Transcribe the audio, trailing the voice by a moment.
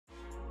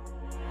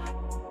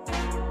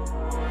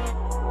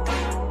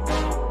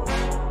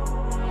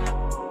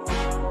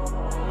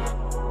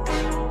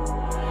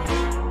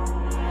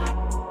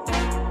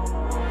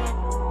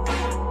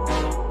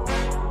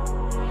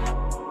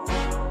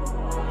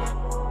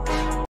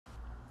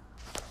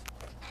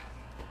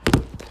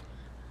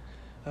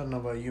I don't know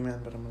about you,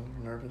 man, but I'm a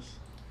little nervous.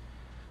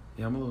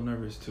 Yeah, I'm a little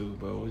nervous too,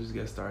 but we'll just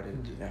get started.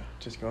 Yeah,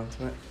 just go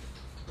into it.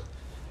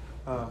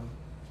 Um,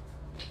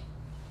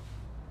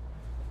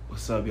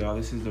 What's up, y'all?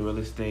 This is the Real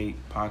Estate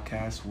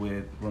Podcast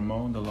with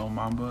Ramon, the Lone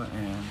Mamba,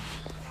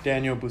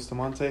 Daniel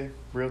Bustamante,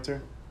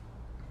 realtor.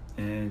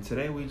 and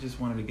today we just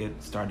wanted to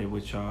get started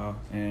with y'all.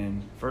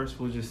 And first,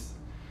 we'll just,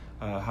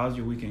 how's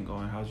your weekend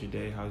going? How's your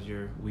day? How's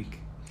your week?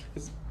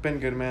 It's been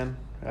good, man.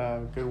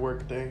 Good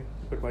work day.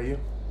 What about you?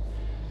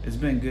 It's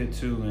been good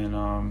too,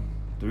 and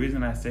the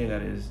reason I say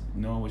that is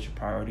knowing what your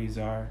priorities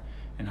are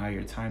and how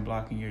your time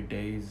blocking your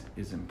days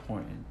is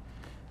important.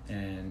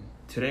 And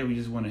today we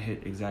just want to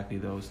hit exactly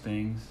those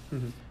things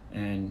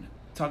and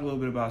talk a little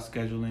bit about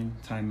scheduling,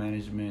 time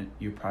management,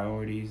 your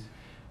priorities,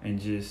 and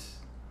just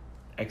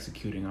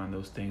executing on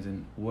those things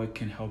and what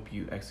can help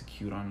you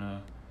execute on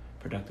a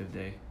productive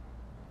day.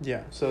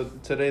 Yeah, so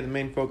today the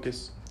main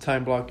focus,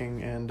 time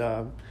blocking and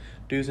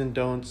do's and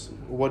don'ts.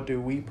 What do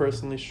we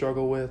personally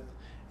struggle with?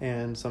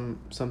 And some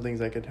things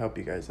that could help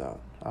you guys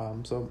out.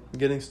 So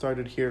getting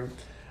started here.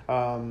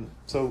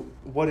 So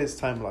what is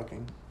time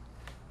blocking?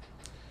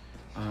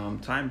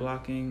 Time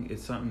blocking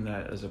is something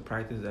that is a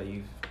practice that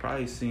you've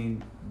probably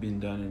seen being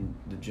done in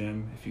the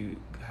gym. If you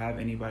have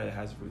anybody that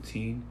has a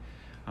routine,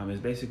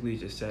 it's basically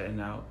just setting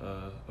out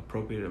a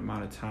appropriate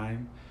amount of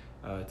time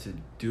to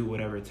do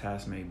whatever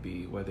task may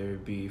be, whether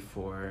it be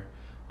for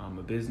a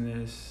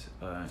business,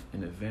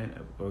 an event,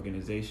 an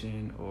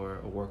organization, or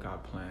a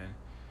workout plan.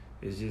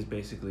 It's just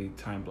basically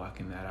time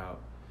blocking that out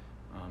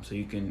so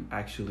you can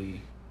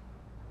actually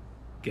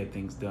get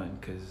things done,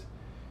 because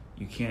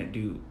you can't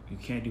do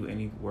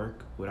any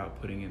work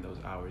without putting in those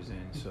hours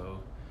in.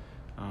 So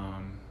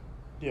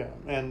Yeah,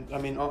 and I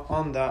mean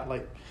on that,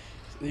 like,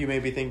 you may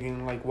be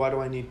thinking, like, why do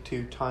I need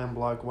to time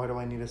block? Why do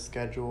I need a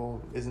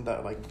schedule? Isn't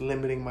that like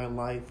limiting my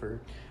life, or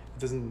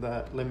doesn't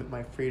that limit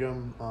my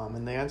freedom?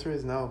 And the answer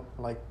is no.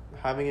 Like,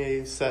 having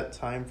a set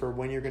time for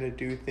when you're gonna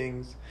do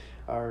things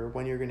or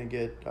when you're gonna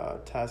get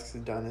tasks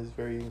done is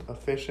very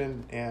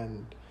efficient,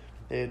 and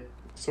it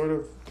sort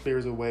of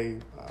clears away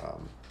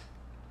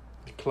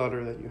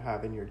clutter that you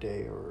have in your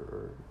day,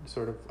 or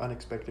sort of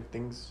unexpected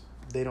things.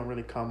 They don't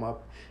really come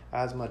up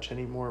as much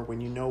anymore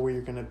when you know where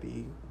you're going to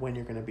be, when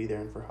you're going to be there,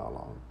 and for how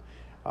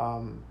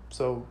long.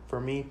 So for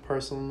me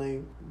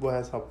personally, what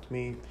has helped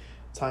me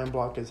time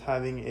block is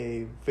having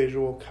a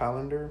visual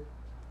calendar,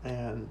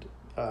 and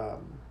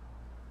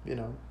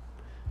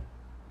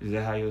is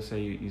that how you'll say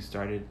you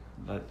started?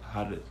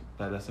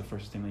 That's the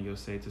first thing that you'll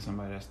say to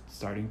somebody that's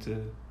starting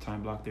to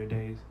time block their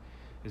days,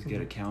 is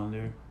get a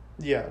calendar?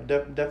 Yeah,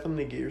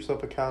 definitely get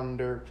yourself a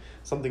calendar,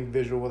 something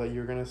visual that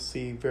you're going to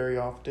see very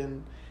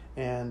often,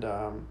 and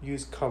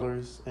use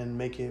colors and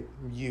make it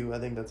you. I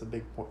think that's a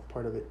big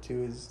part of it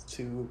too, is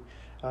to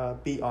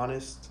be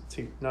honest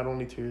to not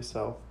only to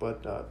yourself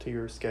but to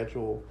your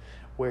schedule,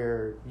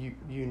 where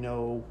you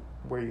know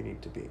where you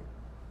need to be.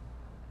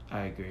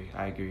 I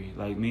agree.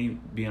 Like, me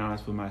being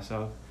honest with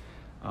myself,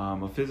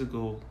 a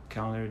physical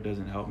calendar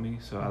doesn't help me,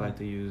 so I like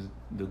to use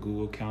the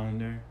Google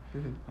Calendar.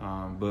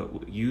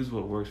 But use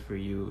what works for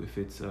you. If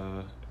it's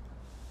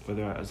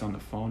whether it's on the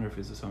phone or if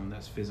it's something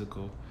that's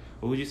physical.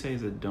 What would you say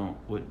is a don't?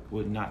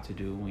 What not to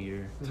do when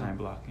you're time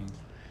blocking?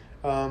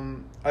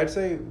 I'd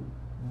say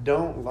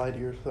don't lie to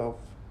yourself.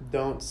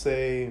 Don't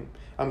say,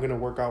 I'm gonna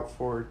work out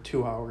for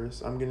 2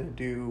 hours. I'm gonna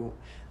do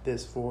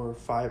this for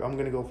 5. I'm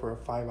gonna go for a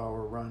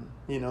 5-hour run.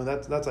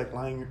 That's like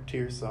lying to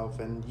yourself,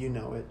 and you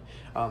know it.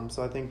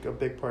 So I think a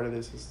big part of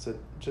this is to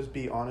just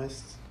be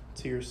honest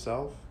to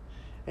yourself,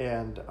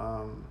 and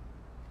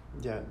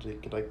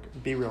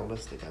like, be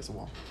realistic as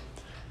well.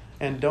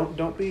 And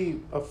don't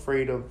be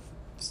afraid of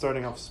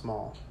starting off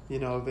small.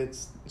 If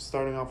it's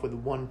starting off with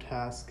one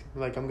task,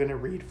 like, I'm gonna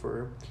read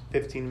for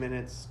 15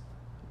 minutes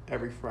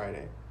every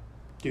Friday,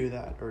 do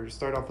that, or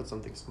start off with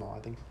something small. I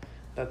think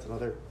that's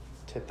another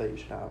tip that you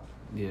should have.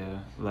 Yeah,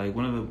 like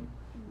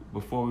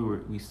before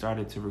we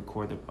started to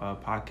record the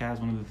podcast,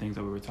 one of the things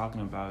that we were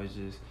talking about is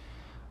just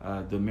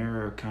the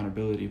mirror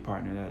accountability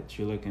partner that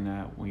you're looking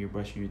at when you're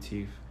brushing your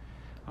teeth.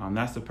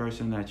 That's the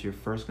person that you're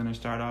first going to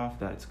start off,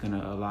 that's going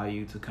to allow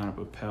you to kind of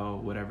propel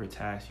whatever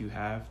tasks you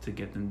have to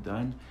get them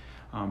done.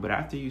 But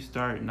after you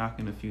start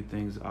knocking a few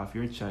things off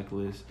your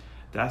checklist,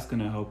 that's going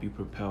to help you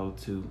propel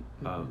to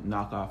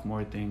knock off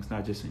more things,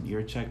 not just in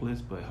your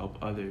checklist, but help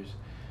others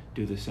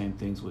do the same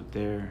things with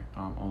their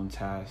own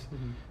tasks.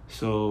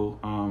 So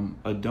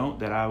a don't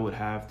that I would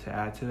have to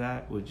add to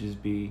that would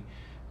just be,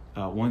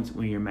 when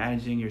you're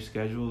managing your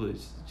schedule,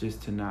 is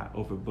just to not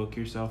overbook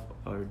yourself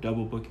or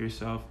double book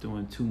yourself,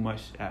 doing too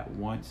much at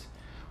once,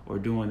 or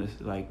doing this,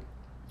 like,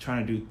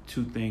 trying to do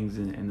two things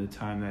in the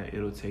time that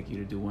it'll take you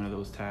to do one of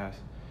those tasks.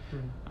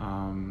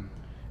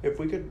 If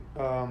we could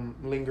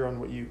linger on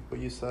what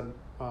you said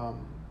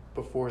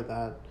before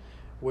that,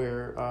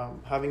 where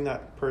having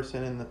that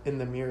person in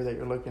the mirror that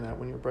you're looking at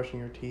when you're brushing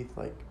your teeth,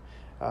 like,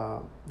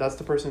 that's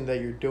the person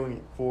that you're doing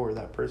it for,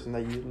 that person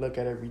that you look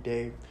at every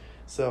day.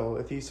 So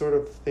if you sort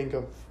of think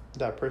of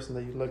that person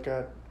that you look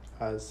at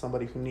as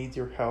somebody who needs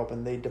your help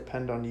and they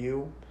depend on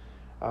you,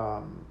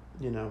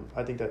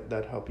 I think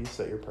that help you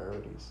set your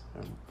priorities.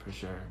 For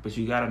sure. But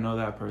you got to know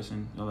that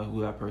person, know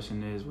who that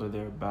person is, what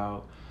they're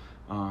about,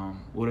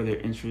 what are their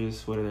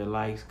interests, what are their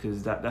likes,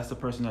 because that's the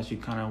person that you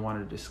kind of want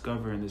to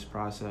discover in this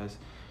process,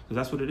 because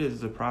that's what it is.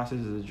 It's a process,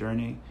 it's a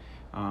journey.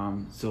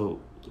 So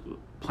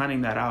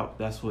planning that out,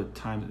 that's what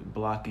time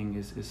blocking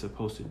is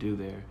supposed to do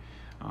there.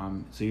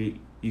 So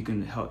you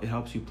can help. It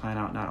helps you plan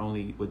out not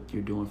only what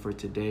you're doing for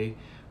today,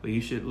 but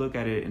you should look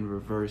at it in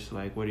reverse.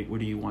 Like, where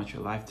do you want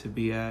your life to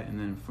be at? And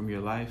then from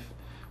your life,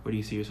 where do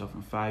you see yourself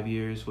in 5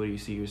 years? Where do you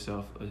see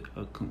yourself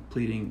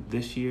completing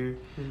this year,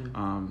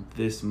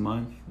 this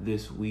month,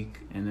 this week,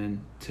 and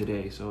then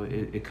today? So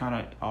it kind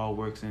of all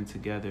works in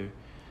together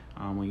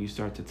when you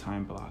start to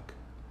time block.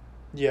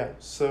 Yeah.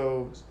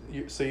 So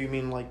you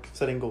mean like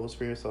setting goals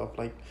for yourself?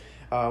 Like,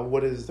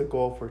 what is the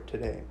goal for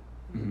today?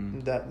 Mm-hmm.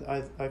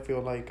 That I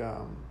feel like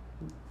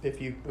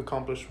if you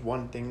accomplish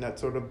one thing, that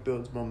sort of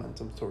builds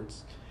momentum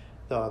towards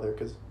the other.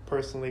 Because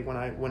personally,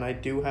 when I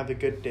do have a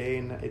good day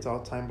and it's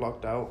all time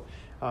blocked out,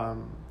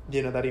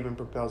 that even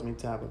propels me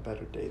to have a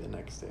better day the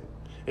next day.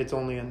 It's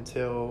only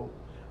until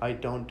I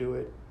don't do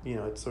it,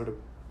 it sort of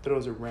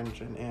throws a wrench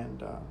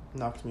and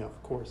knocks me off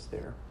course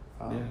there.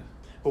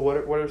 But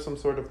what are some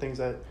sort of things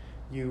that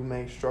you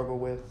may struggle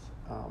with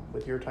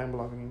your time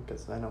blocking?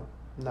 Because I know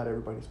not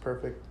everybody's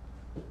perfect.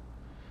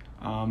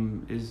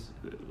 Is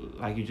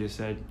like you just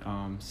said,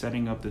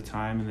 setting up the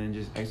time and then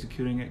just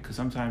executing it. Because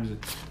sometimes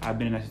I've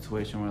been in that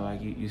situation where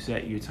like you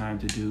set your time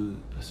to do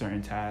a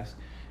certain task,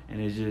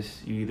 and it's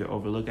just you either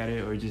overlook at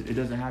it or it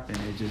doesn't happen.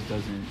 It just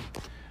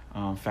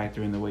doesn't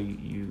factor in the way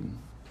you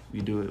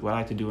do it. What I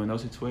like to do in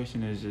those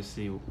situations is just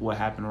see what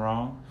happened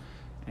wrong,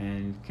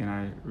 and can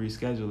I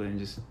reschedule it and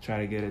just try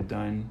to get it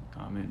done.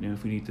 And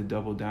if we need to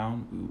double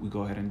down, we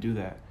go ahead and do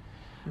that.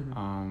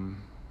 Mm-hmm.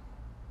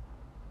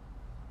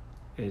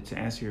 To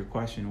answer your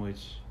question,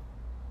 which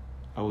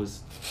I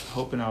was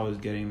hoping I was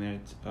getting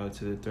there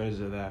to the threads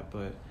of that,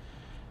 but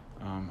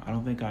I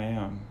don't think I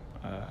am.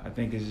 I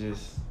think it's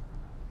just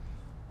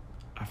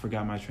I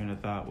forgot my train of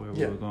thought where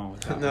we were going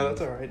with that. No,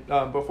 that's all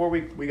right. Before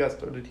we got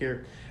started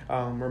here,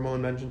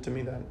 Ramon mentioned to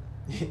me that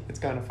it's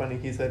kind of funny.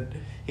 He said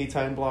he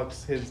time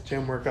blocks his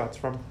gym workouts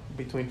from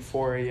between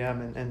 4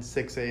 a.m. and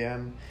 6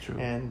 a.m. True.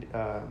 And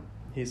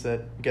he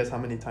said, guess how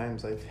many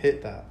times I've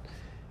hit that?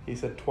 He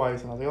said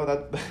twice, and I was like,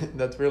 oh,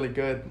 that's really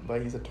good.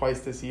 But he said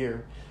twice this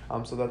year.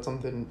 So that's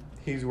something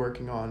he's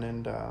working on.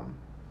 And,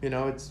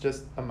 it's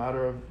just a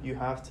matter of you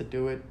have to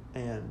do it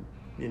and,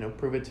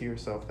 prove it to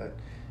yourself that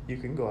you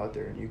can go out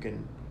there and you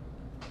can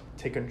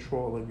take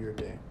control of your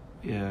day.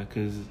 Yeah,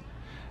 because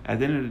at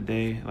the end of the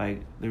day,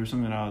 like, there was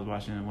something I was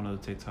watching in one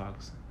of the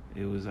TikToks.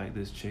 It was like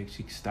this chick,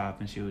 she stopped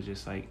and she was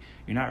just like,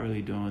 you're not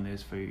really doing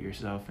this for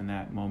yourself in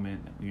that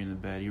moment when you're in the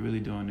bed. You're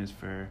really doing this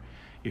for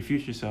your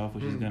future self,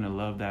 which is going to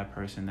love that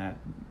person that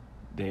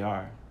they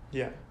are.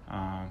 Yeah.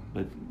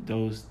 But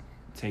those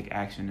take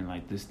action, and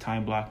like this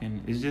time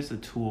blocking is just a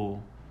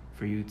tool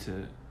for you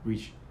to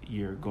reach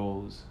your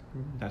goals.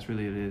 Mm-hmm. That's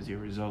really it is, your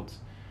results.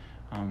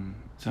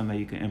 Something that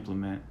you can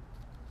implement.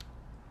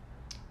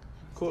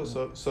 Cool.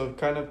 So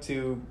kind of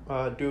to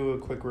do a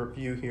quick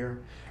review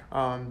here,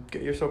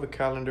 get yourself a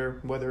calendar,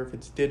 whether if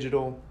it's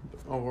digital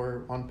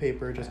or on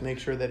paper, just make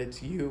sure that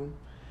it's you.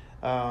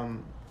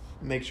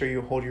 Make sure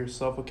you hold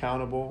yourself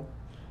accountable,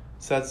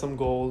 set some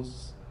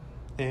goals,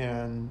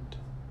 and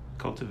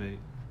cultivate.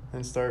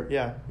 And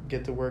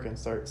get to work and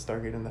start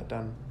getting that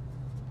done.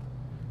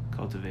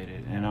 Cultivate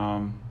it.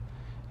 And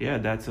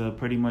that's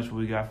pretty much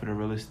what we got for the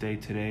real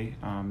estate today.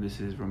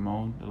 This is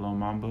Ramon, the Lone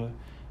Mamba,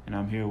 and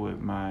I'm here with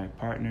my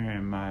partner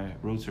and my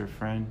realtor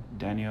friend,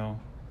 Daniel.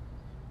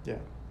 Yeah,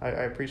 I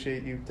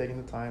appreciate you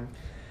taking the time,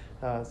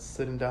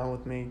 sitting down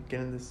with me,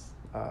 getting this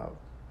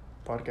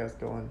podcast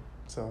going.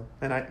 So,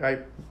 and I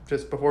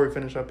just, before we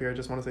finish up here, I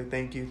just want to say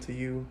thank you to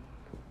you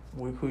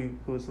who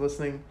was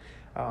listening.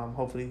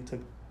 Hopefully you took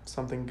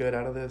something good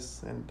out of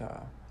this, and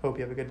hope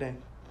you have a good day.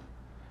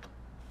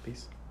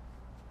 Peace.